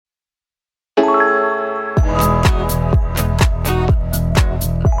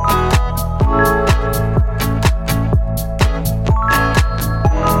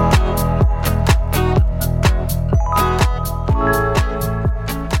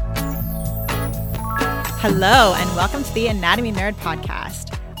Hello, and welcome to the Anatomy Nerd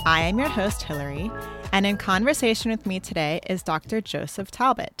Podcast. I am your host, Hillary, and in conversation with me today is Dr. Joseph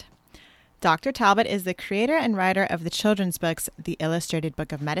Talbet. Dr. Talbet is the creator and writer of the children's books, The Illustrated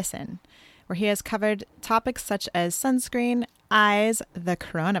Book of Medicine, where he has covered topics such as sunscreen, eyes, the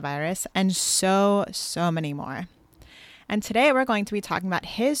coronavirus, and so many more. And today we're going to be talking about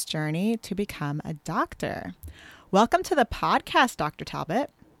his journey to become a doctor. Welcome to the podcast, Dr. Talbet.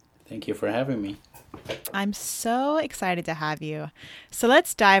 Thank you for having me. I'm so excited to have you. So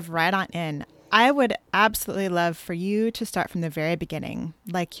let's dive right on in. I would absolutely love for you to start from the very beginning,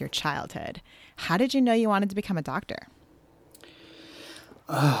 like your childhood. How did you know you wanted to become a doctor?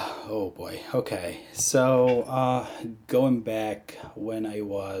 Oh boy. Okay. So going back when I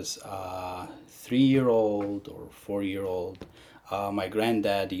was 3-year-old or 4-year-old, my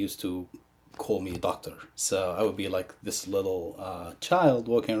granddad used to call me doctor. So I would be like this little child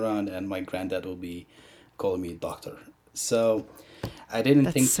walking around, and my granddad would be calling me doctor. So I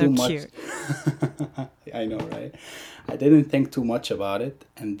didn't think so too much. Cute. I know, right? I didn't think too much about it.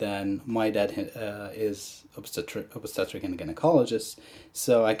 And then my dad is obstetric and gynecologist.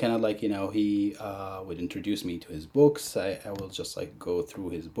 So I kind of like, he would introduce me to his books. I will just like go through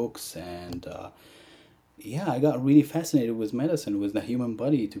his books, and I got really fascinated with medicine, with the human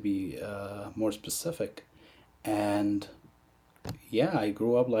body, to be more specific. And I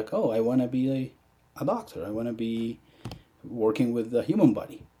grew up like, I want to be a doctor. I want to be working with the human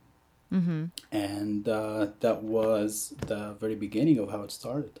body. Mm-hmm. And that was the very beginning of how it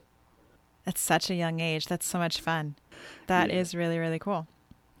started. At such a young age. That's so much fun. That is really, really cool.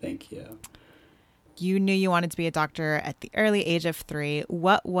 Thank you. You knew you wanted to be a doctor at the early age of 3.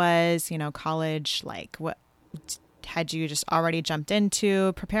 What was, college like? What had you just already jumped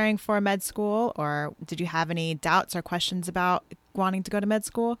into preparing for med school, or did you have any doubts or questions about wanting to go to med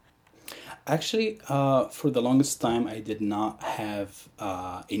school? Actually, for the longest time, I did not have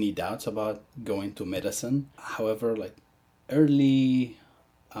any doubts about going to medicine. However, like early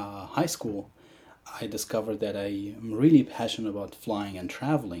high school, I discovered that I am really passionate about flying and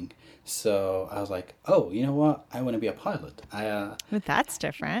traveling. So I was like, you know what? I want to be a pilot. But that's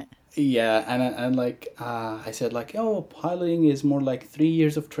different. Yeah, and I said like, piloting is more like 3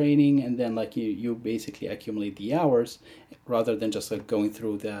 years of training, and then like you basically accumulate the hours rather than just like going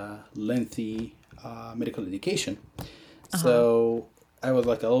through the lengthy medical education. Uh-huh. So I was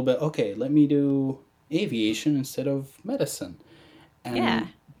like a little bit, let me do aviation instead of medicine. And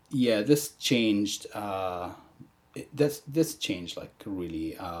this changed. This changed like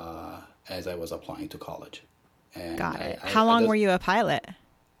really as I was applying to college. And Got it. How long were you a pilot?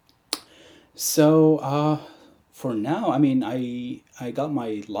 So for now, I mean, I got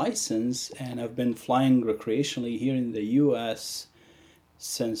my license, and I've been flying recreationally here in the U.S.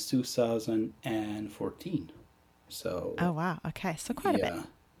 since 2014. So. Oh wow. Okay, so quite a bit.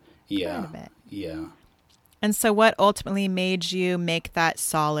 Yeah. Quite a bit. Yeah. And so, what ultimately made you make that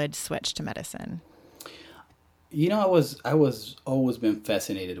solid switch to medicine? I was always been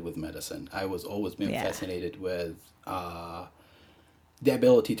fascinated with medicine. I was always been fascinated with the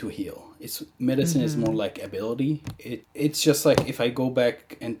ability to heal. Medicine is more like ability. It's just like if I go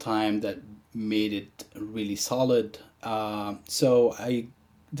back in time, that made it really solid. So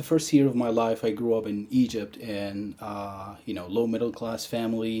the first year of my life, I grew up in Egypt in low middle class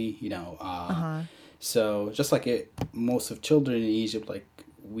family. So just like most of children in Egypt, like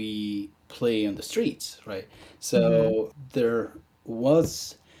we play on the streets, right? So there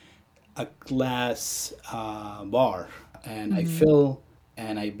was a glass bar, and I fell,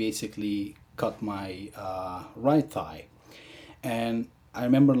 and I basically cut my right thigh. And I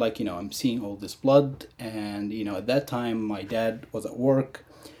remember like, I'm seeing all this blood, and, at that time my dad was at work,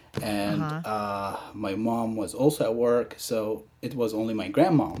 and my mom was also at work. So it was only my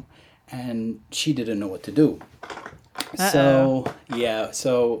grandmom, and she didn't know what to do. So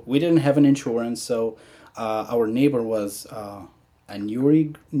we didn't have an insurance. So our neighbor was a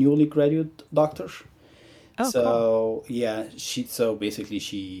newly graduate doctor. Cool. She took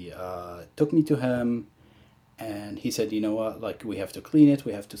me to him, and he said, you know what, like we have to clean it,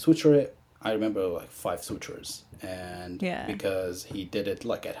 we have to suture it. I remember like 5 sutures, and because he did it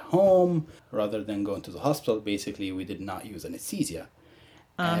like at home rather than going to the hospital, basically we did not use anesthesia.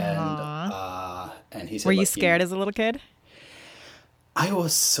 And he said, were you scared as a little kid? I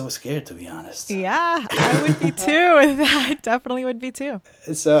was so scared, to be honest. Yeah, I would be too. I definitely would be too.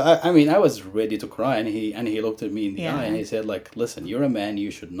 So I mean, I was ready to cry, and he looked at me in the eye, and he said, like, listen, you're a man, you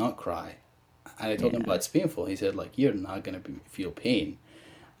should not cry. And I told him, but it's painful. He said, like, you're not gonna feel pain.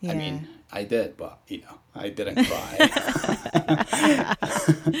 I mean, I did, but I didn't cry.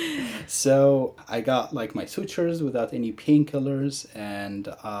 So I got like my sutures without any painkillers, and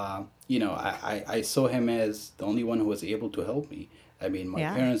I saw him as the only one who was able to help me. I mean, my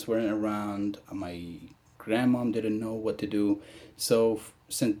Yeah. parents weren't around, my grandmom didn't know what to do. So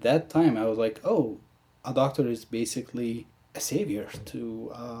since that time, I was like, oh, a doctor is basically a savior, to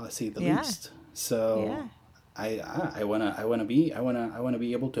say the Yeah. least. So Yeah. I wanna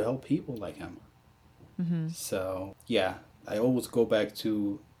be able to help people like him. So yeah, I always go back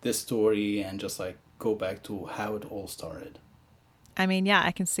to this story and just like go back to how it all started. I mean, yeah,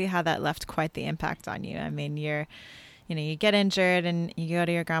 I can see how that left quite the impact on you. I mean, you get injured and you go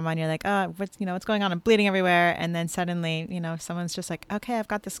to your grandma and you're like, oh, what's going on? I'm bleeding everywhere. And then suddenly, someone's just like, okay, I've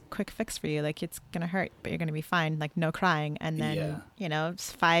got this quick fix for you. Like, it's going to hurt, but you're going to be fine. Like, no crying. And Yeah. then,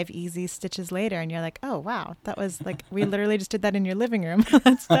 it's 5 easy stitches later. And you're like, oh, wow, that was like, we literally just did that in your living room.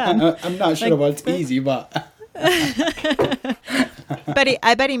 That's done. I'm not sure about it's easy, but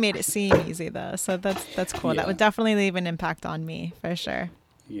I bet he made it seem easy though. So that's cool. Yeah. That would definitely leave an impact on me for sure.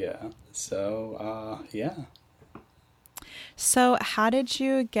 yeah. So yeah. So how did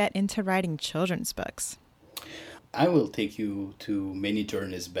you get into writing children's books? I will take you to many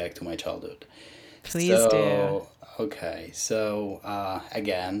journeys back to my childhood. Please do. Okay, so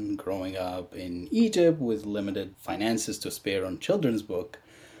again, growing up in Egypt with limited finances to spare on children's book,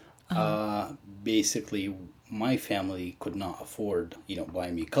 basically my family could not afford,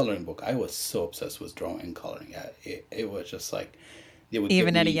 buy me coloring book. I was so obsessed with drawing and coloring. It was just like they would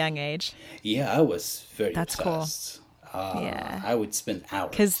Even give at a me, young age. Yeah, I was very That's obsessed. Yeah. I would spend hours.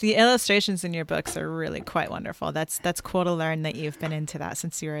 Because the illustrations in your books are really quite wonderful. That's cool to learn that you've been into that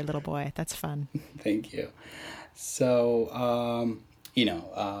since you were a little boy. That's fun. Thank you. So,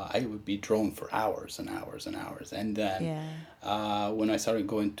 I would be drawing for hours and hours and hours. And then when I started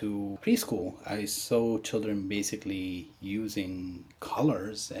going to preschool, I saw children basically using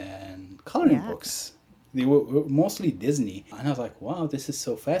colors and coloring books. They were mostly Disney. And I was like, wow, this is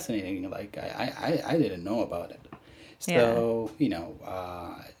so fascinating. Like, I didn't know about it. So,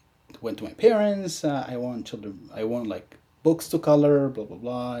 went to my parents. I want like books to color, blah, blah,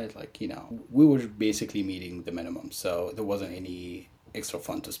 blah. It's like, we were basically meeting the minimum. So there wasn't any extra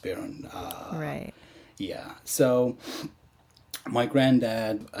fun to spare on. Right. Yeah. So my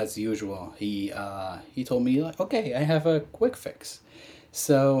granddad, as usual, he told me, like, okay, I have a quick fix.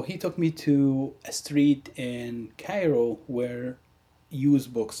 So he took me to a street in Cairo where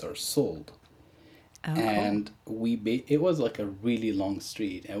used books are sold. Oh, And it was like a really long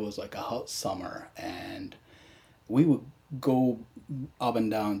street. It was like a hot summer, and we would go up and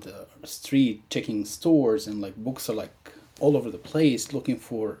down the street checking stores, and like books are like all over the place looking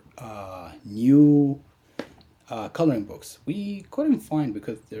for new coloring books. We couldn't find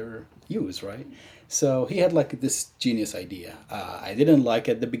because they're used, right? So he had like this genius idea. I didn't like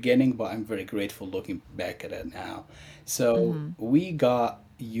it at the beginning, but I'm very grateful looking back at it now. So we got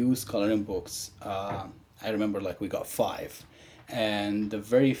used coloring books. I remember like we got 5. And the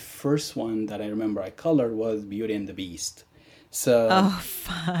very first one that I remember I colored was Beauty and the Beast. So, oh,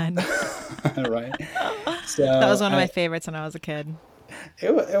 fun. right? So That was one of my favorites when I was a kid.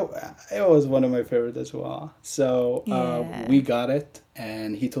 it was one of my favorites as well. So we got it,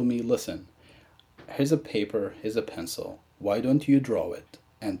 and he told me, listen, here's a paper, here's a pencil. Why don't you draw it?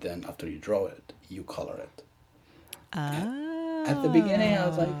 And then after you draw it, you color it. At the beginning, I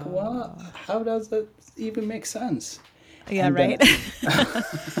was like, what? How does that even make sense? Yeah, And right.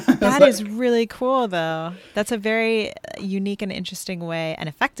 That is really cool, though. That's a very unique and interesting way, an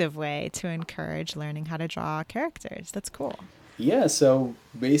effective way to encourage learning how to draw characters. That's cool. Yeah, so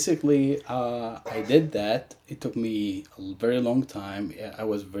basically, I did that. It took me a very long time. I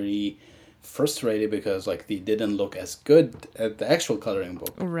was very frustrated because like they didn't look as good at the actual coloring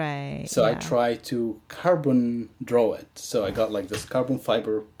book. Right. So I tried to carbon draw it. So I got like this carbon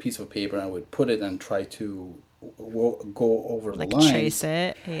fiber piece of paper, and I would put it and try to go over like the line. trace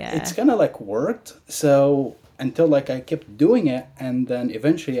it. Yeah. It's kind of like worked. So until like I kept doing it, and then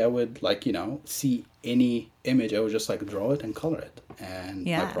eventually I would like see any image, I would just like draw it and color it, and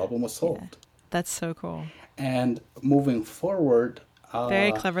my problem was solved. Yeah. That's so cool. And moving forward,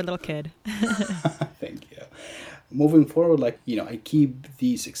 very clever little kid. thank you. Moving forward, like I keep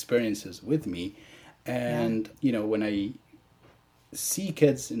these experiences with me, and when I see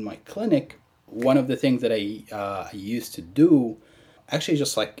kids in my clinic, one of the things that I used to do, actually,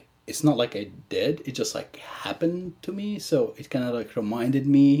 just like it's not like I did, it just like happened to me. So it kind of like reminded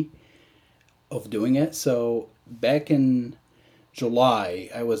me of doing it. So back in July,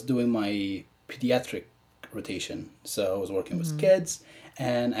 I was doing my pediatric rotation. So I was working with kids,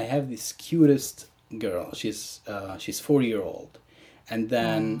 and I have this cutest girl. She's 4-year-old, And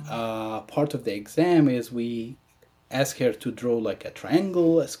then part of the exam is we ask her to draw like a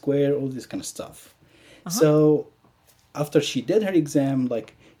triangle, a square, all this kind of stuff. So after she did her exam,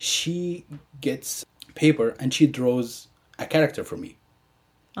 like she gets paper and she draws a character for me.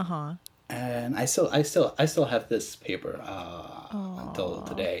 And I still have this paper until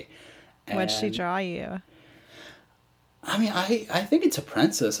today. What'd she And draw you? I mean, I think it's a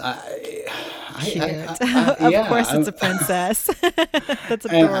princess. Cute. Yeah, Of course it's a princess. That's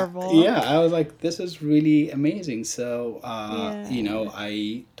and adorable. yeah, I was like, this is really amazing. So, you know, Yeah.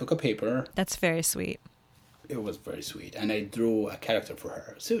 I took a paper. That's very sweet. It was very sweet, and I drew a character for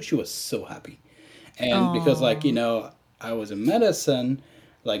her. So she was so happy, and because like you know, I was in medicine,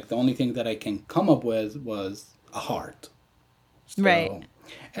 like the only thing that I can come up with was a heart. So, Right.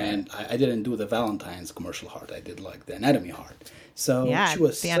 and I didn't do the Valentine's commercial heart. I did like the anatomy heart. So Yeah, she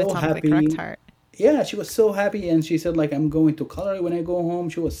was the so anatomically happy. correct heart. Yeah, she was so happy, and she said like I'm going to color it when I go home.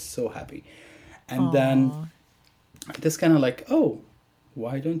 She was so happy, and then this kind of like, oh,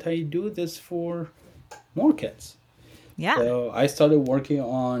 why don't I do this for more kids? Yeah. So I started working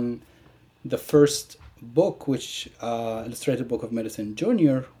on the first book, which illustrated book of medicine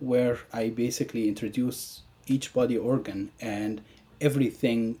junior, where I basically introduce each body organ and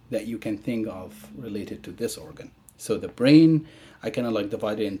everything that you can think of related to this organ. So the brain, I kind of like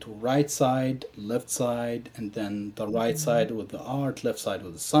divide it into right side, left side, and then the right side with the art, left side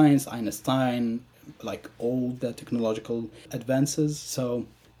with the science, Einstein, like all the technological advances. So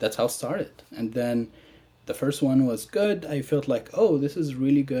that's how it started. And then the first one was good. I felt like, oh, this is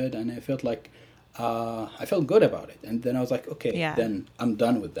really good. And I felt like, I felt good about it. And then I was like, okay, Yeah. then I'm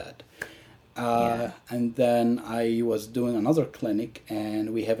done with that. And then I was doing another clinic,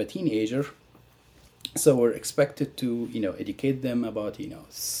 and we have a teenager. So we're expected to, you know, educate them about, you know,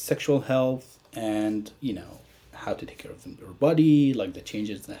 sexual health and, you know, how to take care of their body, like the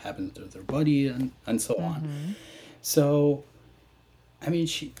changes that happen to their body and so on. So, I mean,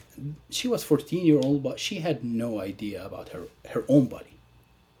 she was 14-year-old, but she had no idea about her own body.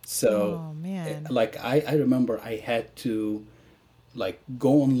 So, Oh, man. like, I remember I had to, like,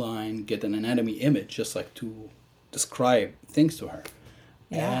 go online, get an anatomy image, just like to describe things to her.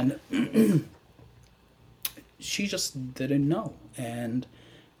 Yeah. And she just didn't know. And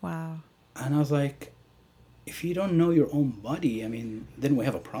Wow. I was like, if you don't know your own body, I mean, then we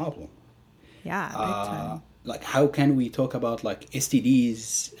have a problem. Yeah, big time. Like, how can we talk about like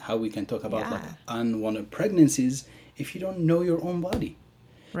STDs? How we can talk about like Yeah. unwanted pregnancies if you don't know your own body?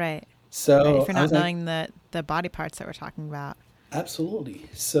 Right. So Right. If you're I was not like, knowing the body parts that we're talking about. absolutely.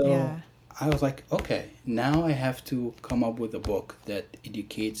 So Yeah. I was like, okay, now I have to come up with a book that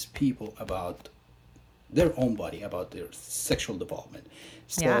educates people about their own body, about their sexual development.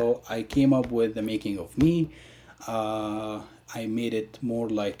 So I came up with The Making of Me. I made it more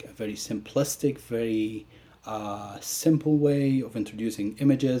like a very simplistic, very simple way of introducing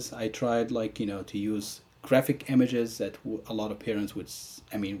images. I tried, like, you know, to use graphic images that a lot of parents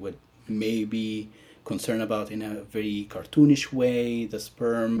would maybe concern about in a very cartoonish way, the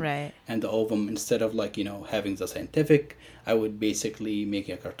sperm Right. and the ovum, instead of, like, you know, having the scientific. I would basically make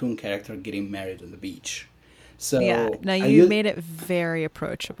a cartoon character getting married on the beach. So Yeah. No, I you used, made it very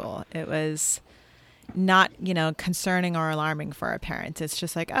approachable. It was not, concerning or alarming for our parents. It's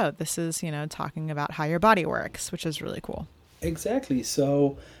just like, oh, this is, talking about how your body works, which is really cool. exactly.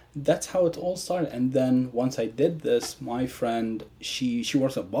 So that's how it all started. And then once I did this, my friend, she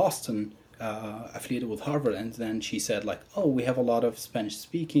works at Boston, affiliated with Harvard, and then she said like, oh, we have a lot of Spanish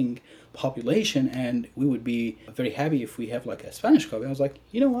speaking population, and we would be very happy if we have like a Spanish copy. I was like,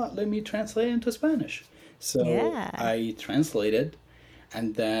 you know what, let me translate it into Spanish. So Yeah. I translated,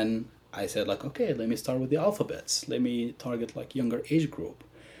 and then I said like, okay, let me start with the alphabets, let me target like younger age group.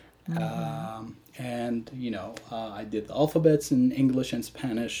 And I did the alphabets in English and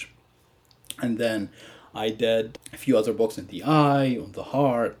Spanish, and then I did a few other books in the eye, on the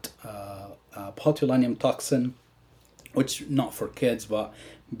heart, botulinum toxin, which not for kids, but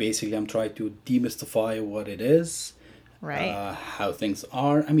basically I'm trying to demystify what it is, Right. how things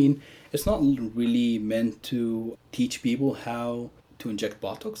are. I mean, it's not really meant to teach people how to inject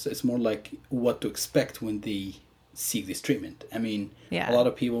Botox. It's more like what to expect when they seek this treatment. I mean, Yeah. a lot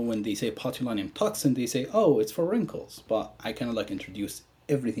of people, when they say botulinum toxin, they say, oh, it's for wrinkles. But I kind of like introduce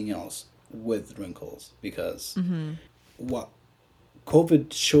everything else with wrinkles, because what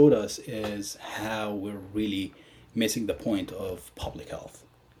COVID showed us is how we're really missing the point of public health.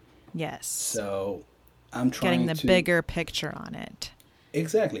 Yes. So I'm trying Getting the to... bigger picture on it.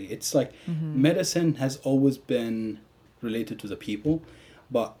 Exactly. It's like medicine has always been related to the people,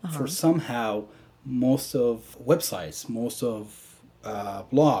 but for somehow most of websites, most of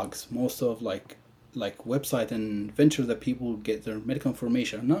blogs, most of like website and ventures that people get their medical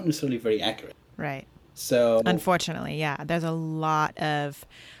information are not necessarily very accurate. Right. So, Unfortunately, yeah. There's a lot of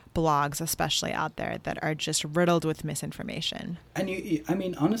blogs, especially out there, that are just riddled with misinformation. and I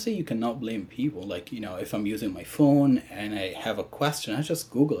mean, honestly, you cannot blame people. Like, if I'm using my phone and I have a question, I just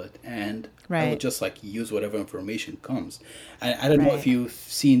Google it and I will Right. just like use whatever information comes. And I don't know if Right. you've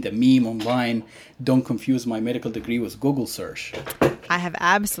seen the meme online, don't confuse my medical degree with Google search. I have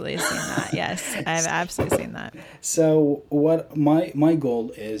absolutely seen that. Yes, I have absolutely seen that. So what my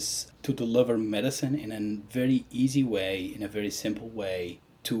goal is to deliver medicine in a very easy way, in a very simple way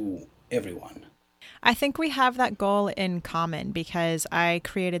to everyone. I think we have that goal in common because I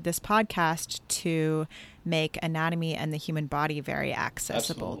created this podcast to make anatomy and the human body very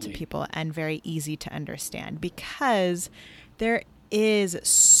accessible to Absolutely. people and very easy to understand because there is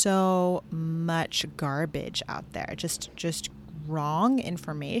so much garbage out there, just wrong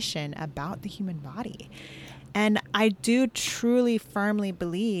information about the human body. And I do truly firmly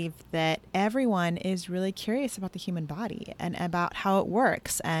believe that everyone is really curious about the human body and about how it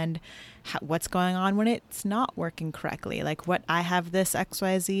works and what's going on when it's not working correctly. Like what I have this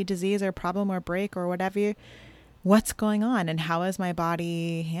XYZ disease or problem or break or whatever. What's going on and how is my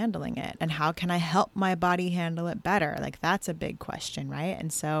body handling it? And how can I help my body handle it better? Like that's a big question, right?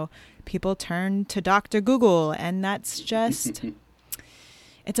 And so people turn to Dr. Google and that's just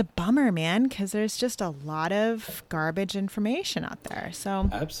it's a bummer, man, because there's just a lot of garbage information out there. So,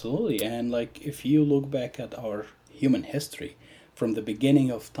 Absolutely. And like if you look back at our human history from the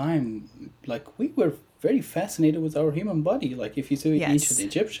beginning of time, like we were very fascinated with our human body. Like if you see ancient yes.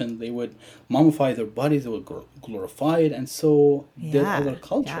 Egyptians, they would mummify their bodies, they would glorify it, and so did Yeah. other Yeah.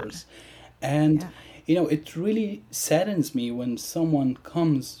 cultures. And Yeah. it really saddens me when someone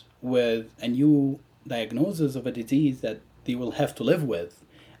comes with a new diagnosis of a disease that they will have to live with,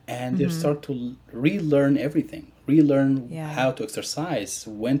 and they Mm-hmm. start to relearn everything, relearn Yeah. how to exercise,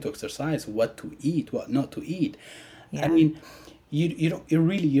 when to exercise, what to eat, what not to eat. I Yeah. mean,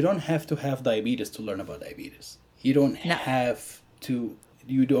 you don't have to have diabetes to learn about diabetes. No. You don't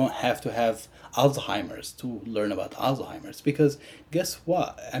have to have Alzheimer's to learn about Alzheimer's, because guess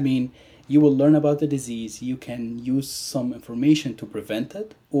what? I mean, you will learn about the disease. You can use some information to prevent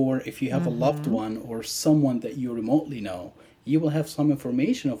it, or if you have a loved Mm-hmm. one or someone that you remotely know, you will have some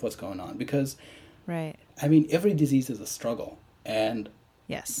information of what's going on, because Right. I mean, every disease is a struggle, and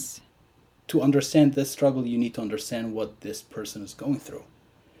Yes. to understand this struggle, you need to understand what this person is going through.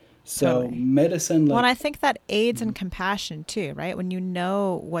 So Totally. medicine, Well, and like, I think that aids in compassion too, right? When you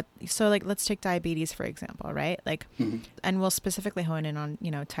know what, so like let's take diabetes for example, right? Like, mhm, and we'll specifically hone in on,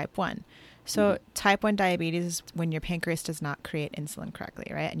 type 1. mhm, So type 1 diabetes is when your pancreas does not create insulin correctly,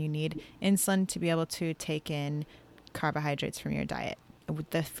 right? And you need insulin to be able to take in carbohydrates from your diet with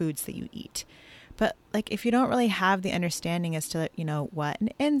the foods that you eat. But like if you don't really have the understanding as to, what an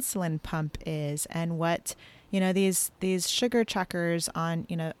insulin pump is and what, these sugar checkers on,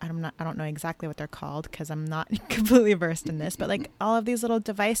 I don't know exactly what they're called because I'm not completely versed in this, but like all of these little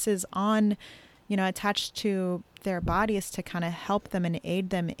devices on, attached to their bodies to kind of help them and aid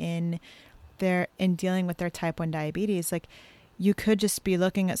them in dealing with their type 1 diabetes. Like you could just be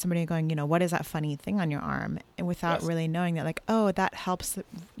looking at somebody going, what is that funny thing on your arm? And without yes, really knowing that, like, oh, that helps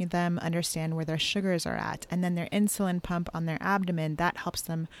them understand where their sugars are at. And then their insulin pump on their abdomen, that helps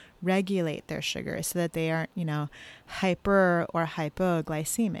them regulate their sugars so that they aren't, hyper or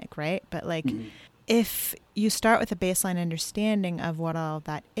hypoglycemic, right? But like, mhm, if you start with a baseline understanding of what all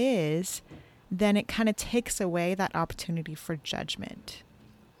that is, then it kind of takes away that opportunity for judgment.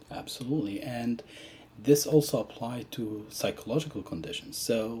 absolutely. And this also applies to psychological conditions.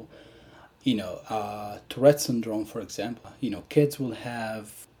 So, Tourette syndrome, for example, kids will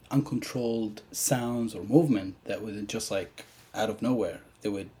have uncontrolled sounds or movement that would just like out of nowhere they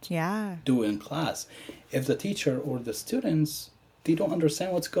would Yeah. do in class. If the teacher or the students, they don't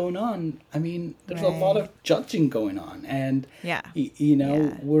understand what's going on, I mean, there's a lot Right. of judging going on, and Yeah.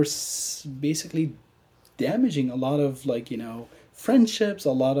 Yeah. we're basically damaging a lot of friendships,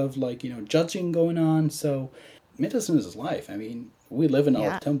 a lot of judging going on. So medicine is life. I mean, we live in our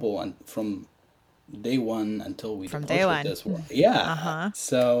Yeah. temple and from day one until we From depart day with one. this world. Yeah. Uh-huh.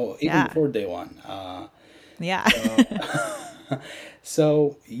 So even Yeah. before day one. Yeah. So,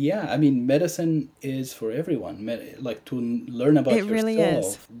 so yeah, I mean, medicine is for everyone. Like to learn about It really is.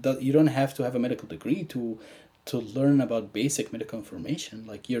 yourself. You don't have to have a medical degree to learn about basic medical information.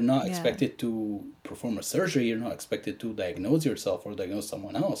 Like you're not Yeah. expected to perform a surgery. You're not expected to diagnose yourself or diagnose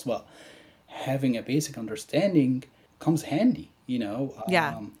someone else. But having a basic understanding comes handy.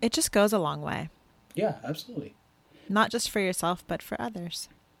 Yeah. It just goes a long way. Yeah, absolutely. not just for yourself, but for others.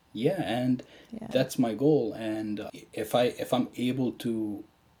 Yeah, and that's my goal. And if I'm able to,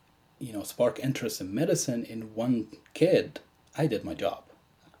 spark interest in medicine in one kid, I did my job.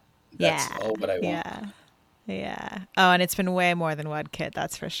 That's all what I want. Yeah. Oh, and it's been way more than one kid.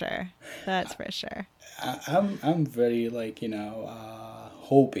 That's for sure. That's for sure. I'm very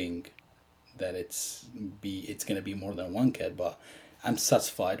hoping that it's gonna be more than one kid, but I'm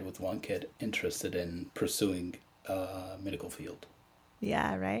satisfied with one kid interested in pursuing medical field.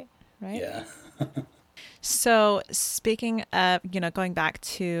 Yeah. Right. Yeah. So speaking of, going back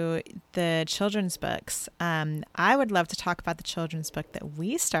to the children's books, I would love to talk about the children's book that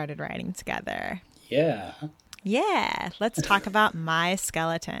we started writing together. Yeah. Yeah. Let's talk about My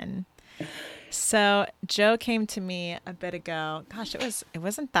Skeleton. So Joe came to me a bit ago. Gosh, it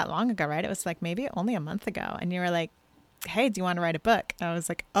wasn't that long ago, right? It was like maybe only a month ago. And you were like, hey, do you want to write a book? And I was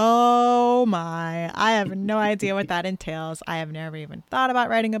like, oh my, I have no idea what that entails. I have never even thought about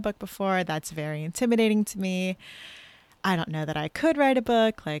writing a book before. That's very intimidating to me. I don't know that I could write a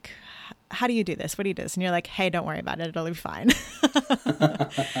book. Like, how do you do this? What do you do this? And you're like, hey, don't worry about it. It'll be fine.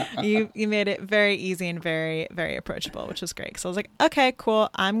 You made it very easy and very, very approachable, which was great. So I was like, okay,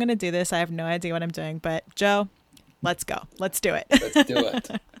 cool. I'm going to do this. I have no idea what I'm doing, but Joe, let's go. Let's do it. Let's do it.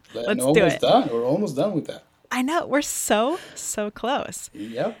 Let's do it. Done. We're almost done with that. I know. We're so close.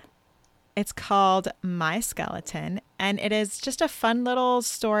 Yep. It's called My Skeleton, and it is just a fun little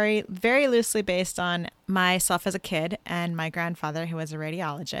story, very loosely based on myself as a kid and my grandfather, who was a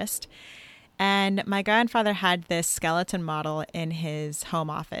radiologist. And my grandfather had this skeleton model in his home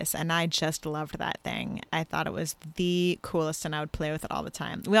office, and I just loved that thing. I thought it was the coolest, and I would play with it all the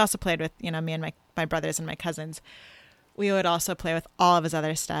time. We also played with, me and my brothers and my cousins. We would also play with all of his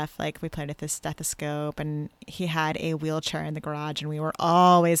other stuff. Like we played with his stethoscope, and he had a wheelchair in the garage, and we were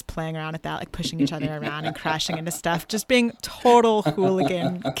always playing around with that, like pushing each other around and crashing into stuff, just being total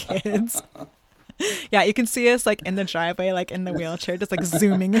hooligan kids. Yeah, you can see us like in the driveway, like in the wheelchair, just like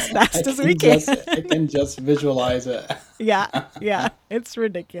zooming as fast as we can. I can just visualize it. Yeah, it's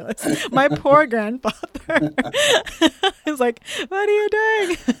ridiculous. My poor grandfather is like, what are you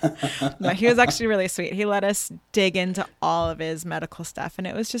doing? No, he was actually really sweet. He let us dig into all of his medical stuff, and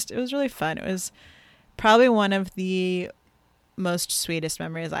it was really fun. It was probably one of the most sweetest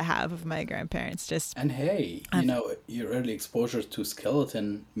memories I have of my grandparents. And hey, your early exposure to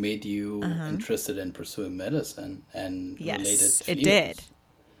skeleton made you interested in pursuing medicine and related fields. It did.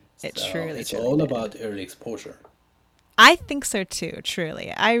 It truly it's truly all did. about early exposure. I think so too,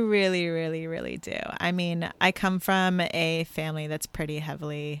 truly. I really, really, really do. I mean, I come from a family that's pretty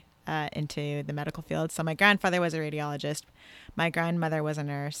heavily into the medical field. So my grandfather was a radiologist. My grandmother was a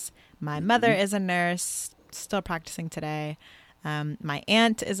nurse. My mother is a nurse, still practicing today. My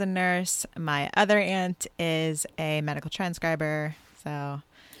aunt is a nurse. My other aunt is a medical transcriber. So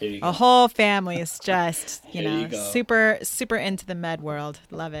a whole family is just, super, super into the med world.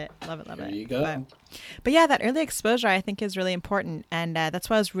 Love it. Love it. Love it. There you go. But yeah, that early exposure I think is really important. And that's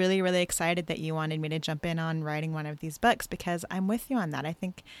why I was really, really excited that you wanted me to jump in on writing one of these books, because I'm with you on that. I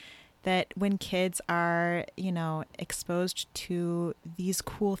think that when kids are, exposed to these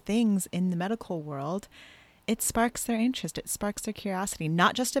cool things in the medical world, it sparks their interest. It sparks their curiosity,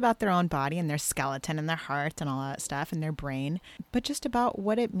 not just about their own body and their skeleton and their heart and all that stuff and their brain, but just about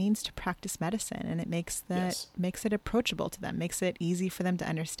what it means to practice medicine. And it makes makes it approachable to them, makes it easy for them to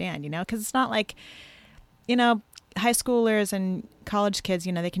understand, because it's not like, high schoolers and college kids,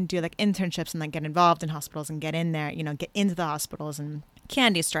 they can do like internships and like get involved in hospitals and get in there, get into the hospitals and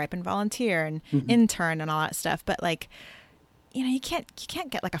candy stripe and volunteer and intern and all that stuff. But like, you can't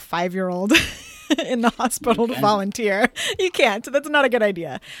get like a 5-year-old in the hospital to volunteer. You can't. That's not a good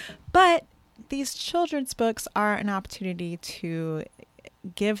idea. But these children's books are an opportunity to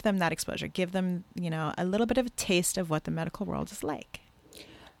give them that exposure, give them, a little bit of a taste of what the medical world is like.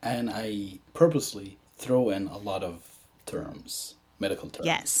 And I purposely throw in a lot of terms, medical terms.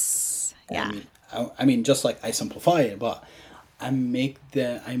 Yes. Yeah. I mean, just like I simplify it, but I make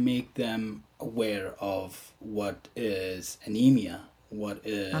them aware of what is anemia, what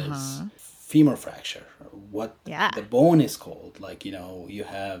is femur fracture, what the bone is called. Like, you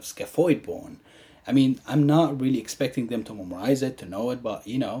have scaphoid bone. I mean, I'm not really expecting them to memorize it, to know it, but,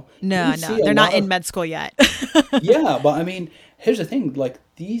 No, they're not in med school yet. Yeah, but I mean, here's the thing. Like,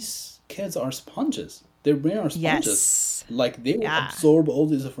 these kids are sponges. Their brain are sponges. Yes. Like, they will absorb all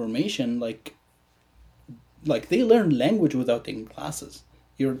this information. Like they learn language without taking classes.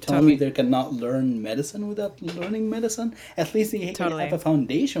 You're telling me they cannot learn medicine without learning medicine? At least they have a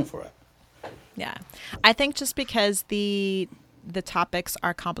foundation for it. Yeah. I think just because the the topics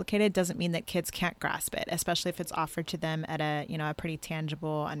are complicated doesn't mean that kids can't grasp it, especially if it's offered to them at a, a pretty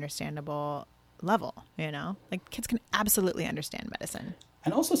tangible, understandable level, Like kids can absolutely understand medicine.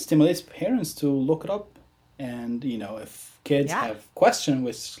 And also stimulates parents to look it up. And, if kids Yeah. have questions,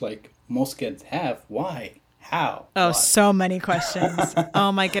 which like most kids have, why? How? Oh, What? so many questions.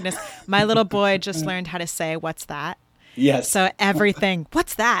 Oh my goodness. My little boy just learned how to say, "What's that?" Yes. So everything,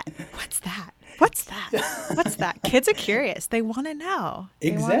 what's that? What's that? What's that? What's that? Kids are curious. They want to know.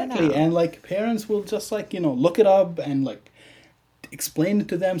 Exactly. And like parents will just like, look it up and like explain it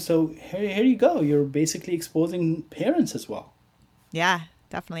to them. So here you go. You're basically exposing parents as well. Yeah,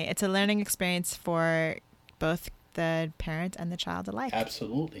 definitely. It's a learning experience for both the parent and the child alike.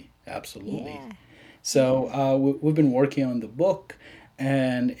 Absolutely. Absolutely. Yeah. So we've been working on the book,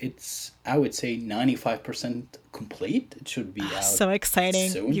 and it's, I would say, 95% complete. It should be out So exciting.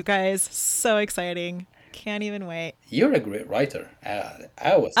 soon. You guys, so exciting. Can't even wait. You're a great writer.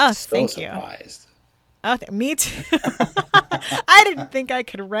 I was so surprised. Oh, me too. I didn't think I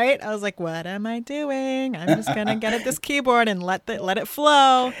could write. I was like, what am I doing? I'm just going to get at this keyboard and let it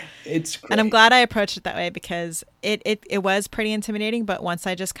flow. It's great. And I'm glad I approached it that way because it was pretty intimidating. But once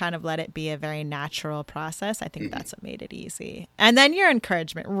I just kind of let it be a very natural process, I think that's what made it easy. And then your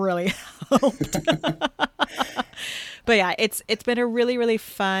encouragement really helped. But yeah, it's been a really, really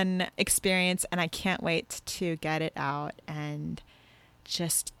fun experience. And I can't wait to get it out and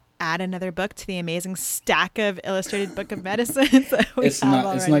just add another book to the amazing stack of illustrated book of medicine that it's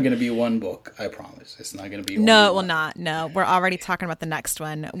not going to be one book, I promise. It's not going to be one. No, it will not. No, we're already talking about the next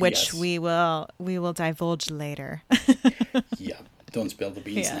one, which Yes. we will divulge later. Yeah, don't spill the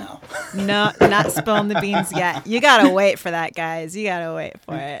beans now. No, not spilling the beans yet. You gotta wait for that, guys. You gotta wait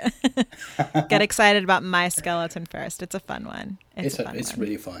for it. Get excited about My Skeleton first. It's a fun one. It's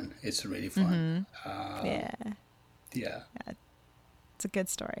really fun. It's really fun. Yeah. Yeah. It's a good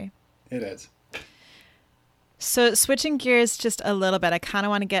story. It is. So switching gears just a little bit, I kind of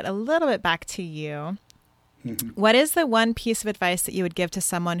want to get a little bit back to you. What is the one piece of advice that you would give to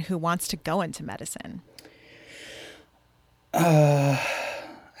someone who wants to go into medicine?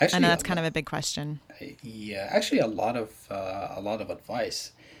 Actually, I know that's kind of a big question. Yeah, actually, a lot of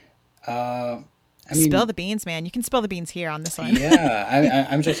advice. Spill the beans, man. You can spill the beans here on this one. Yeah,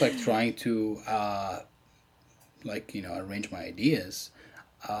 I'm just like trying to arrange my ideas.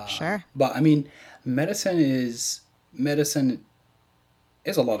 Sure. But I mean, medicine is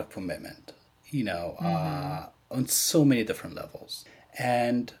a lot of commitment, on so many different levels.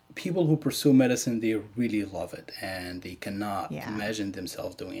 And people who pursue medicine, they really love it, and they cannot imagine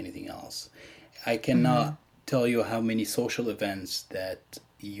themselves doing anything else. I cannot tell you how many social events that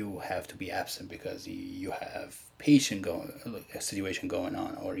you have to be absent because you have a situation going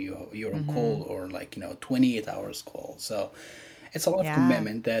on, or you're on call, or 28 hours call. So it's a lot of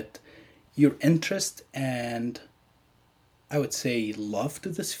commitment that your interest and, I would say, love to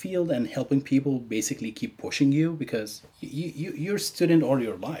this field and helping people basically keep pushing you, because you're a student all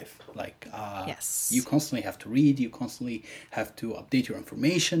your life. You constantly have to read, you constantly have to update your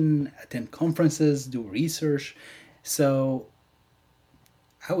information, attend conferences, do research. So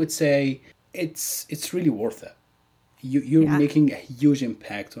I would say it's really worth it. You're making a huge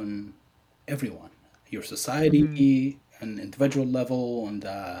impact on everyone, your society, on an individual level, on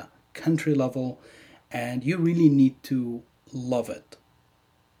the country level, and you really need to love it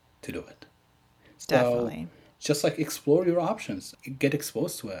to do it. Definitely. So just explore your options, get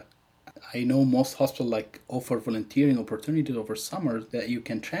exposed to it. I know most hospitals offer volunteering opportunities over summer that you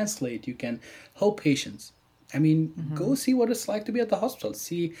can translate, you can help patients. I mean, go see what it's like to be at the hospital.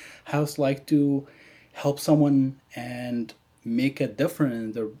 See how it's like to help someone and make a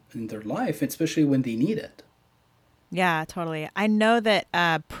difference in their life, especially when they need it. Yeah, totally. I know that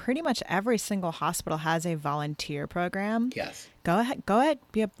pretty much every single hospital has a volunteer program. Yes. Go ahead,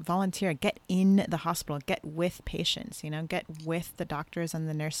 be a volunteer. Get in the hospital. Get with patients. Get with the doctors and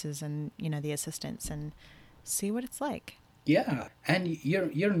the nurses and the assistants and see what it's like. Yeah, and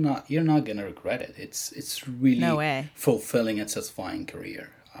you're not gonna regret it. It's really No way. fulfilling and satisfying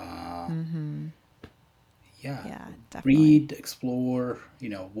career. Yeah, definitely. Read, explore,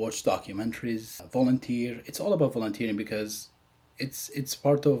 watch documentaries, volunteer. It's all about volunteering because it's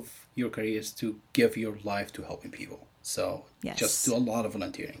part of your career is to give your life to helping people. So just do a lot of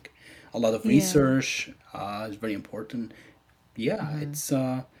volunteering, a lot of research is very important. Yeah, it's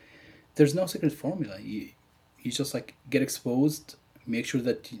there's no secret formula. You just get exposed, make sure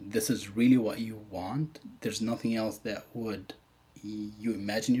that this is really what you want. There's nothing else that would you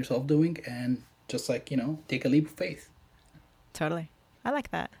imagine yourself doing, and just take a leap of faith. Totally. I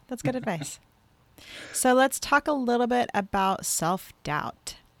like that. That's good advice. So let's talk a little bit about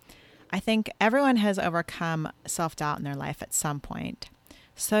self-doubt. I think everyone has overcome self-doubt in their life at some point.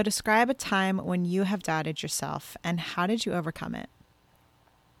 So describe a time when you have doubted yourself and how did you overcome it?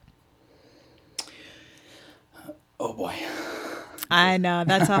 Oh boy. I know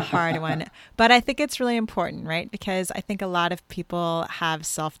that's a hard one, but I think it's really important, right? Because I think a lot of people have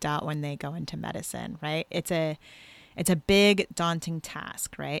self-doubt when they go into medicine, right? It's a big daunting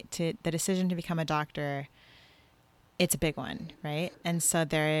task, right? The decision to become a doctor, it's a big one, right? And so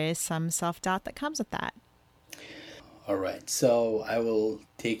there is some self-doubt that comes with that. All right. So I will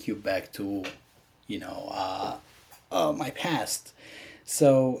take you back to, my past.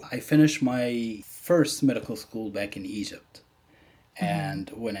 So I finished my first medical school back in Egypt. And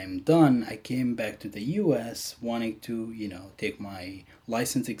when I'm done, I came back to the US wanting to, take my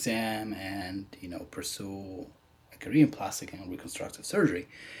license exam and, pursue a career in plastic and reconstructive surgery.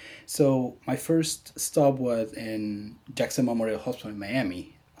 So my first stop was in Jackson Memorial Hospital in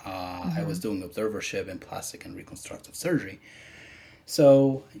Miami. I was doing observership in plastic and reconstructive surgery.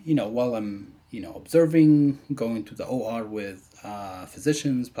 So, while I'm, observing, going to the OR with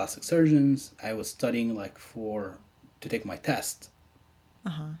physicians, plastic surgeons, I was studying to take my test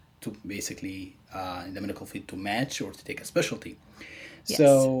to basically, in the medical field, to match or to take a specialty. Yes.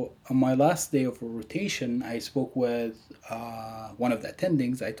 So on my last day of rotation, I spoke with one of the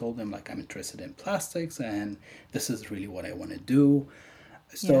attendings. I told them I'm interested in plastics and this is really what I want to do.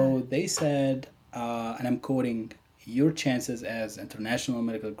 So they said, and I'm quoting, your chances as international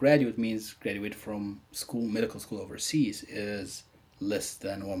medical graduate means graduate from medical school overseas is less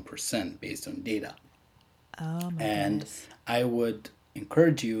than 1% based on data. Oh my And goodness. I would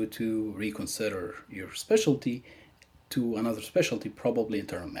encourage you to reconsider your specialty to another specialty, probably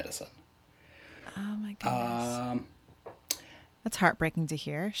internal medicine. Oh my goodness. Um, That's heartbreaking to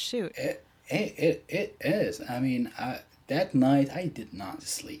hear. Shoot. it is. I mean, that night I did not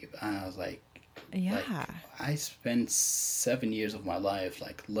sleep. I was Yeah. I spent 7 years of my life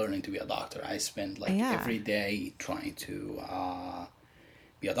learning to be a doctor. I spent every day trying to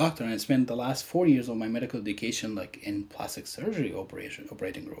be a doctor, and I spent the last 4 years of my medical education in plastic surgery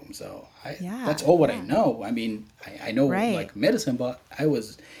operating room. So that's all what I know. I mean, I know Right. medicine, but I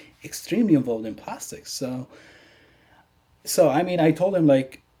was extremely involved in plastics. So I mean, I told him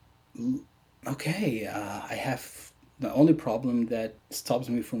okay, I have the only problem that stops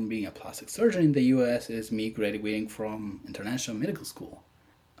me from being a plastic surgeon in the U.S. is me graduating from international medical school.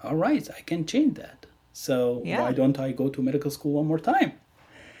 All right, I can change that. So why don't I go to medical school one more time?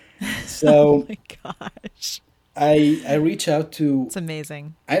 Oh So my gosh. I reach out to It's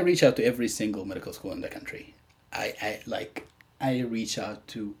amazing. every single medical school in the country. I reach out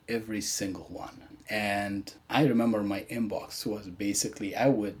to every single one. And I remember my inbox was basically I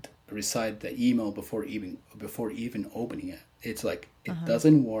would recite the email before even opening it. It's it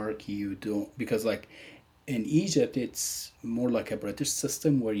doesn't work. You don't because in Egypt it's more like a British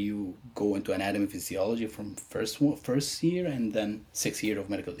system where you go into anatomy physiology from first year and then 6 years of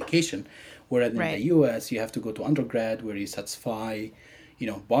medical education. Whereas in the US you have to go to undergrad where you satisfy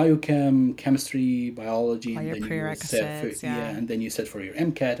biochem, chemistry, biology, All and your then prerequisites, and then you set for your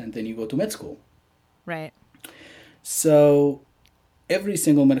MCAT, and then you go to med school. Right. So every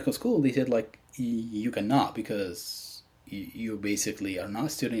single medical school they said you cannot because you basically are not a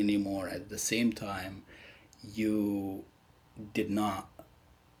student anymore. At the same time, you did not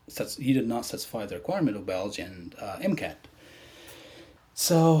satisfy the requirement of biology and MCAT.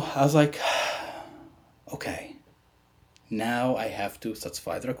 So I was like, okay, now I have to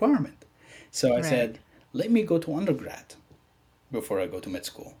satisfy the requirement. So I said, let me go to undergrad before I go to med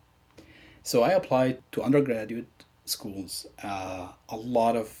school. So I applied to undergraduate schools. A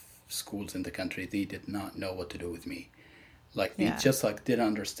lot of schools in the country, they did not know what to do with me. They just didn't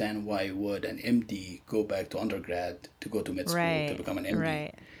understand why would an MD go back to undergrad to go to med school to become an MD.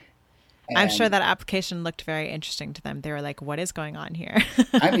 Right. And I'm sure that application looked very interesting to them. They were like, what is going on here?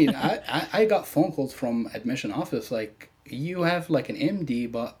 I mean, I got phone calls from admission office you have an MD,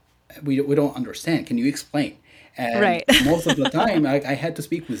 but we don't understand. Can you explain? And most of the time, I had to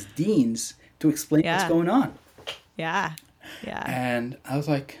speak with deans to explain what's going on. Yeah. And I was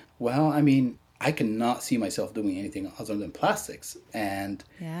like, well, I mean, I cannot see myself doing anything other than plastics. And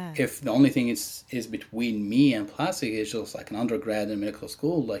if the only thing is between me and plastic is just an undergrad in medical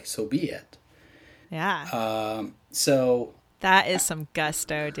school, so be it. Yeah. So that is some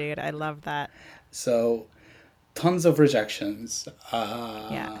gusto, dude. I love that. So tons of rejections.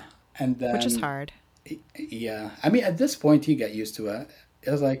 And then, which is hard. Yeah. I mean, at this point, you get used to it.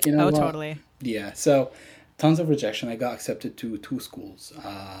 It was oh, totally. Yeah. So tons of rejection. I got accepted to two schools.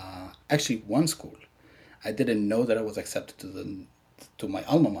 Actually, one school. I didn't know that I was accepted to my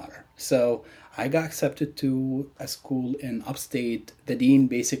alma mater. So I got accepted to a school in upstate. The dean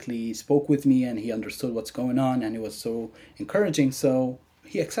basically spoke with me and he understood what's going on and he was so encouraging. So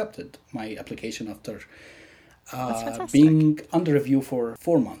he accepted my application after That's fantastic. being under review for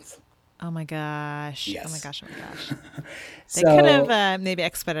 4 months. Oh my gosh. Yes. Oh my gosh. Oh my gosh. They So could have maybe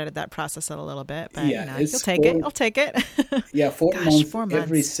expedited that process a little bit, but yeah, you know, it's you'll take it. I'll take it. yeah, four Gosh, months. 4 months.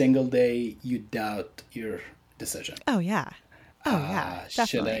 Every single day you doubt your decision. Oh yeah. Oh yeah. Should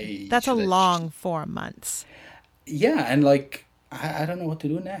Definitely. I- That's a should I- long 4 months. Yeah, and like I don't know what to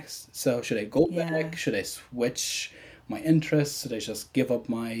do next. So should I go Yeah. back? Should I switch my interests? Should I just give up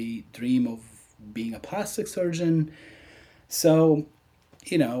my dream of being a plastic surgeon? So,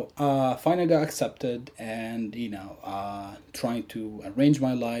 finally got accepted and, trying to arrange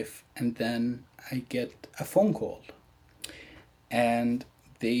my life. And then I get a phone call and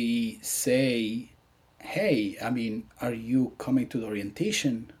they say, hey, are you coming to the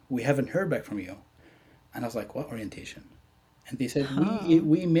orientation? We haven't heard back from you. And I was like, what orientation? And they said,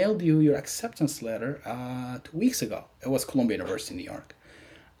 we mailed you your acceptance letter 2 weeks ago. It was Columbia University, New York.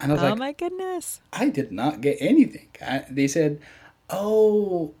 And I was Oh like, my goodness. I did not get anything. They said,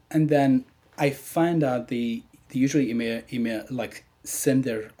 oh, and then I find out they usually email like send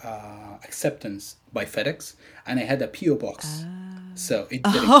their acceptance by FedEx, and I had a PO box, so it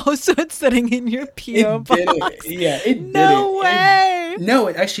didn't. Oh, so it's sitting in your PO It box. didn't. Yeah, it No didn't. way. No,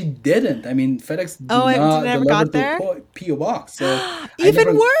 it actually didn't. I mean, FedEx did Oh, it not never deliver got there? to PO box. So Even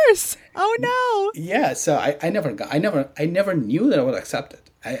worse. Oh no. Yeah, so I never knew that I was accepted.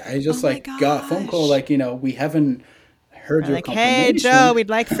 I just Oh my got a phone call gosh. we haven't heard your Like, hey, confirmation. Joe, we'd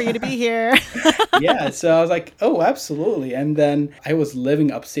like for you to be here. Yeah, so I was like, oh, absolutely. And then I was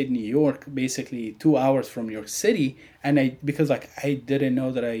living upstate New York, basically 2 hours from New York City, and because I didn't know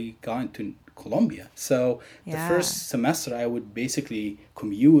that I got into Columbia. So the Yeah. first semester I would basically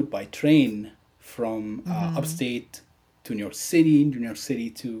commute by train from upstate to New York City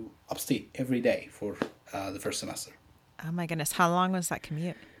to upstate every day for the first semester. Oh my goodness. How long was that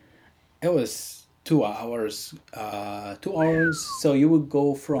commute? It was 2 hours. 2 hours. So you would go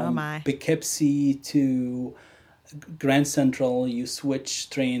Oh from my. Poughkeepsie to Grand Central. You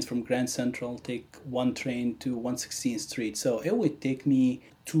switch trains from Grand Central, take one train to 116th Street. So it would take me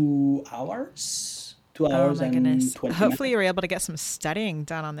 2 hours. 2 Oh hours my and goodness. 20 Hopefully minutes. you were able to get some studying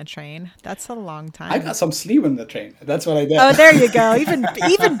done on the train. That's a long time. I got some sleep on the train. That's what I did. Oh, there you go. Even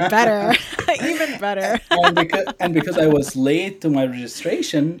better. Even better. and because I was late to my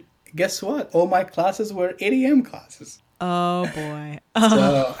registration, guess what? All my classes were 8 a.m. classes. Oh boy.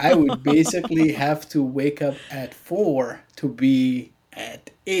 So I would basically have to wake up at 4 to be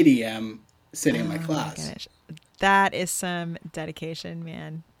at 8 a.m. sitting in my class. Gosh. That is some dedication,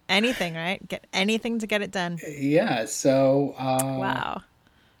 man. Anything, right? Get anything to get it done. Yeah, so Wow.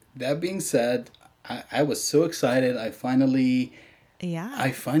 that being said, I was so excited. I finally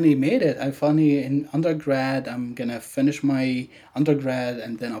Yeah. made it. I finally, in undergrad, I'm going to finish my undergrad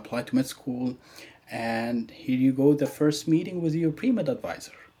and then apply to med school. And here you go, the first meeting with your pre-med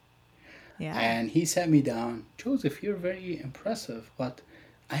advisor. Yeah. And he sat me down. Joseph, you're very impressive, but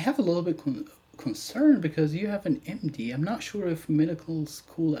I have a little bit concerned because you have an MD. I'm not sure if medical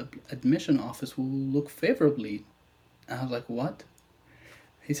school admission office will look favorably. And I was like, what?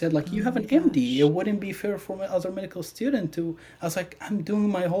 He said, like, you have an MD. It wouldn't be fair for my other medical student to... I was like, I'm doing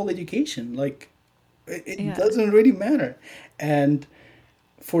my whole education. Like, it doesn't really matter. And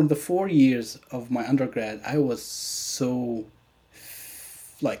for the 4 years of my undergrad, I was so,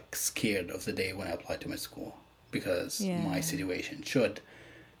 like, scared of the day when I applied to med school because my situation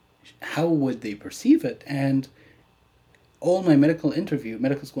how would they perceive it? And all my medical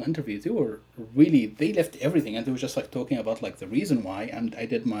school interviews, they left everything and they were just like talking about like the reason why. And I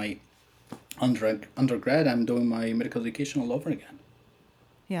did my undergrad, I'm doing my medical education all over again.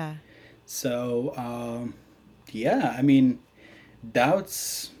 Yeah. So,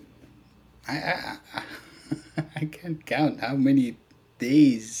 doubts, I can't count how many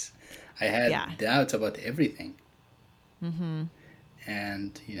days I had doubts about everything. Mm-hmm.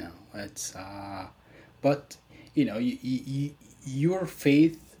 And, it's, but, your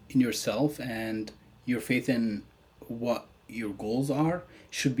faith in yourself and your faith in what your goals are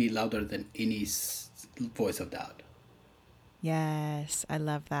should be louder than any voice of doubt. Yes. I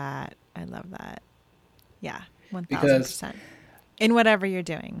love that. Yeah. 1000%. Because in whatever you're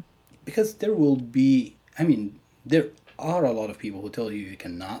doing. Because there are a lot of people who tell you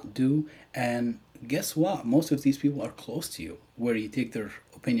cannot do, and guess what? Most of these people are close to you, where you take their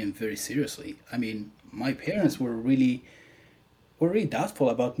opinion very seriously. I mean, my parents were really doubtful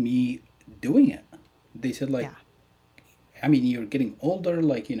about me doing it. They said like, Yeah. I mean, you're getting older,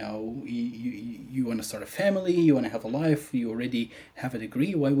 like, you want to start a family, you want to have a life, you already have a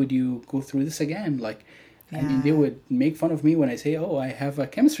degree, why would you go through this again? Like, I mean, they Yeah. would make fun of me when I say, oh, I have a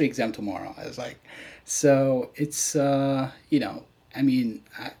chemistry exam tomorrow. I was like, so it's, I mean,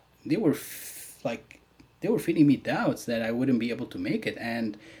 they were like, they were feeding me doubts that I wouldn't be able to make it.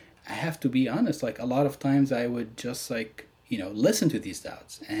 And I have to be honest, like, a lot of times I would just, like, listen to these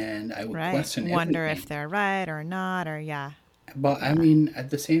doubts and I would Right. question Wonder if everything. they're right or not, or yeah. But I Yeah. mean, at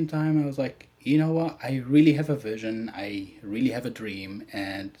the same time, I was like, you know what? I really have a vision. I really have a dream,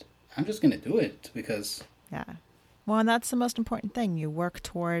 and I'm just gonna do it because Yeah. Well, and that's the most important thing. You work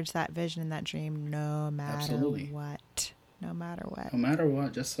towards that vision and that dream no matter absolutely, what. No matter what. no matter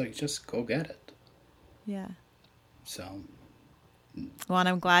what, just go get it. Yeah. So Well, and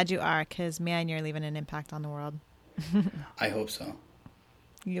I'm glad you are, because man, you're leaving an impact on the world. I hope so.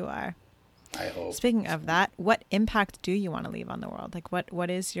 You are. I hope. Speaking of that, what impact do you want to leave on the world? Like, what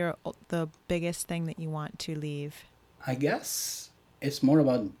is the biggest thing that you want to leave? I guess it's more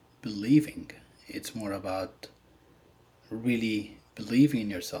about believing. It's more about really believing in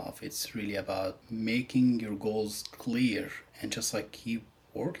yourself. It's really about making your goals clear and just like keep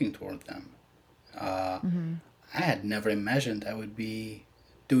working toward them. Uh, Mm-hmm. I had never imagined I would be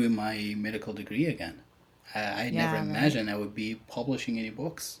doing my medical degree again. I never Yeah, right. imagined I would be publishing any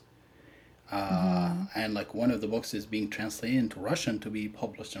books. Mm-hmm. And like one of the books is being translated into Russian to be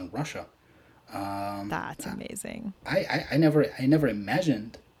published in Russia. That's amazing. I never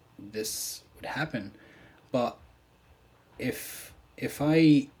imagined this would happen, but if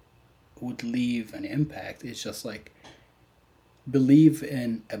I would leave an impact, it's just like believe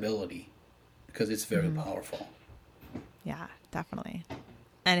in ability because it's very Mm-hmm. powerful. Yeah, definitely.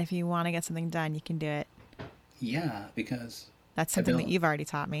 And if you want to get something done, you can do it. Yeah, because That's something that you've already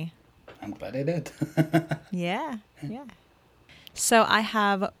taught me. I'm glad I did. Yeah, yeah. So I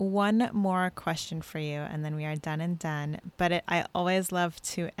have one more question for you, and then we are done and done. But I always love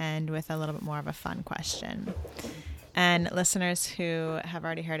to end with a little bit more of a fun question. And listeners who have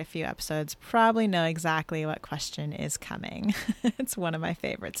already heard a few episodes probably know exactly what question is coming. It's one of my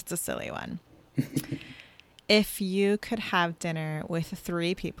favorites. It's a silly one. If you could have dinner with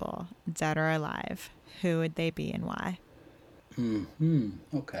 3 people, dead or alive, who would they be and why?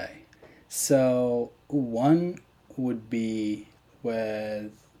 Okay. So one would be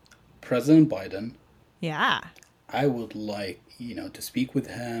with President Biden. Yeah. I would like, to speak with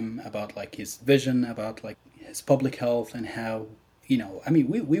him about like his vision, about like his public health and how, I mean,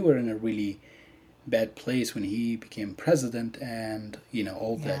 we were in a really bad place when he became president and,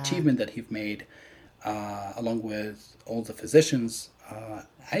 all the Yeah. achievement that he made, along with all the physicians.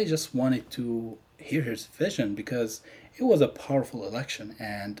 I just wanted to hear his vision because it was a powerful election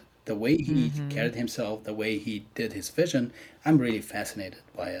and the way he Mm-hmm. carried himself, the way he did his vision, I'm really fascinated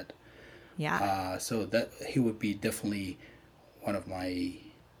by it. Yeah. So that he would be definitely one of my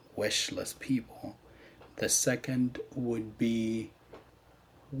wish list people. The second would be,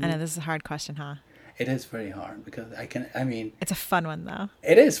 I know this is a hard question, huh? it is very hard because I mean, It's a fun one, though.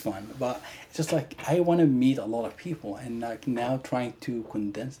 it is fun, but it's just like I want to meet a lot of people and like now trying to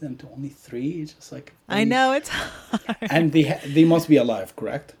condense them to only 3, it's just like I know it's hard. and they must be alive,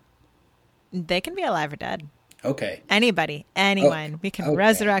 correct? They can be alive or dead. Okay. Anybody, anyone. We can Okay.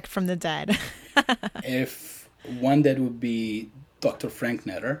 resurrect from the dead. If one that would be Dr. Frank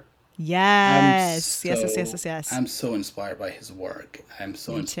Netter. Yes. Yes. I'm so inspired by his work. I'm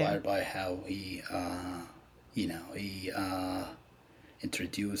so Me too. inspired by how he,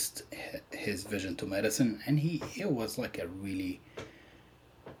 introduced his vision to medicine, and it was like it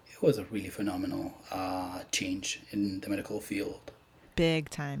was a really phenomenal change in the medical field. Big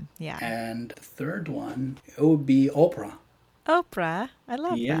time. Yeah. And the third one, it would be Oprah. Oprah. I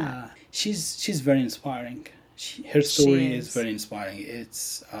love that. Yeah, she's very inspiring. Her She story is is. very inspiring.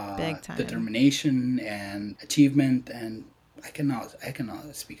 It's Big time. determination and achievement, and I cannot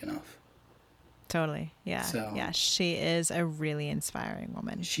speak enough. Totally. Yeah. So- Yeah. She is a really inspiring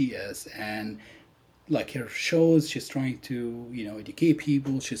woman. She is, and like her shows, she's trying to educate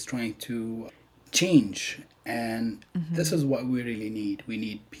people. She's trying to change, and this is what we really need. We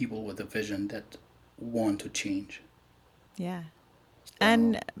need people with a vision that want to change. Yeah.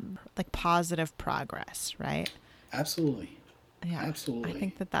 And like positive progress, right? Absolutely. Yeah. Absolutely. I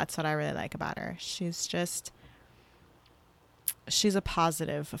think that's what I really like about her. She's a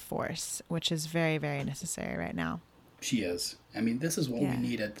positive force, which is very, very necessary right now. She is. I mean, this is what we Yeah.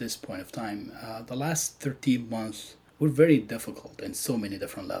 need at this point of time. The last 13 months were very difficult in so many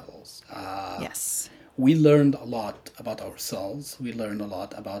different levels. Yes. We learned a lot about ourselves. We learned a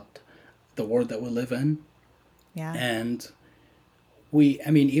lot about the world that we live in. Yeah. And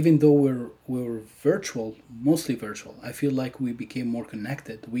I mean, even though we were virtual, mostly virtual, I feel like we became more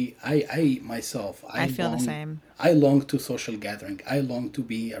connected. I myself, I feel the same. I long to social gathering. I long to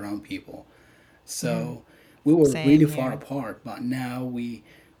be around people. Mm-hmm. So we were Same really far here. apart, but now we're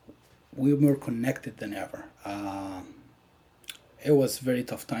more connected than ever. It was a very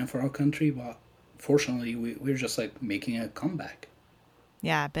tough time for our country, but fortunately, we're just like making a comeback.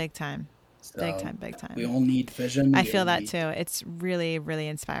 Yeah, big time. Big So time, big we time. all need vision. I We all feel that need too. It's really, really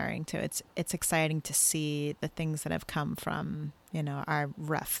inspiring too. It's exciting to see the things that have come from, our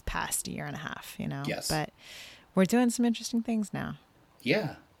rough past year and a half. yes, But we're doing some interesting things now.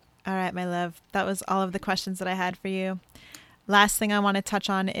 yeah. All right, my love. That was all of the questions that I had for you. Last thing I want to touch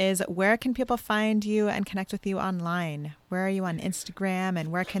on is where can people find you and connect with you online? Where are you on Instagram,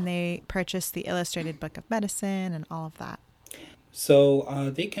 and where can they purchase the Illustrated Book of Medicine and all of that?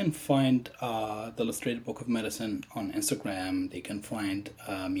 So they can find the Illustrated Book of Medicine on Instagram. They can find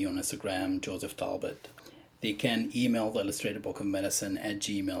me on Instagram, Joseph Talbot. They can email the Illustrated Book of Medicine at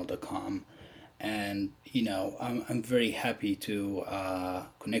gmail.com. And, I'm very happy to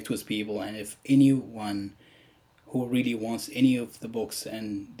connect with people. And if anyone who really wants any of the books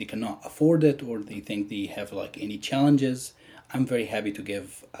and they cannot afford it or they think they have like any challenges, I'm very happy to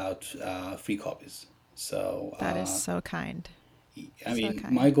give out free copies. So, That is so kind. I So mean,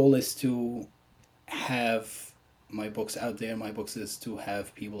 my kind. goal is to have my books out there. My books is to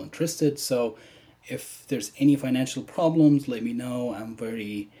have people interested. So if there's any financial problems, let me know. I'm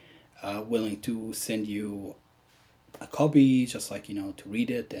very willing to send you a copy, just like to read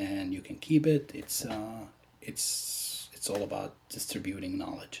it, and you can keep it. It's all about distributing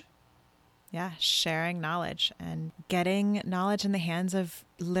knowledge. Yeah, sharing knowledge and getting knowledge in the hands of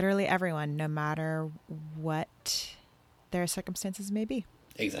literally everyone, no matter what their circumstances may be.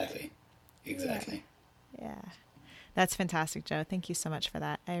 Exactly, Yeah. exactly. Yeah. That's fantastic, Joe. Thank you so much for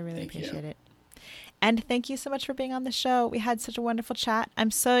that. I really Thank you. appreciate it. And thank you so much for being on the show. We had such a wonderful chat.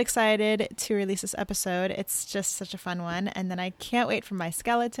 I'm so excited to release this episode. It's just such a fun one. And then I can't wait for my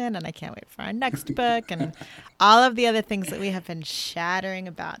skeleton, and I can't wait for our next book and all of the other things that we have been chattering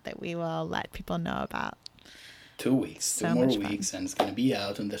about that we will let people know about. 2 weeks, two So more much fun. weeks, and it's gonna be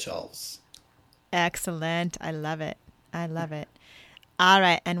out on the shelves. Excellent. I love it. I love it. All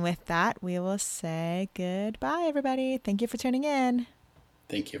right. And with that, we will say goodbye, everybody. Thank you for tuning in.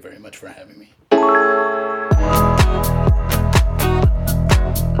 Thank you very much for having me.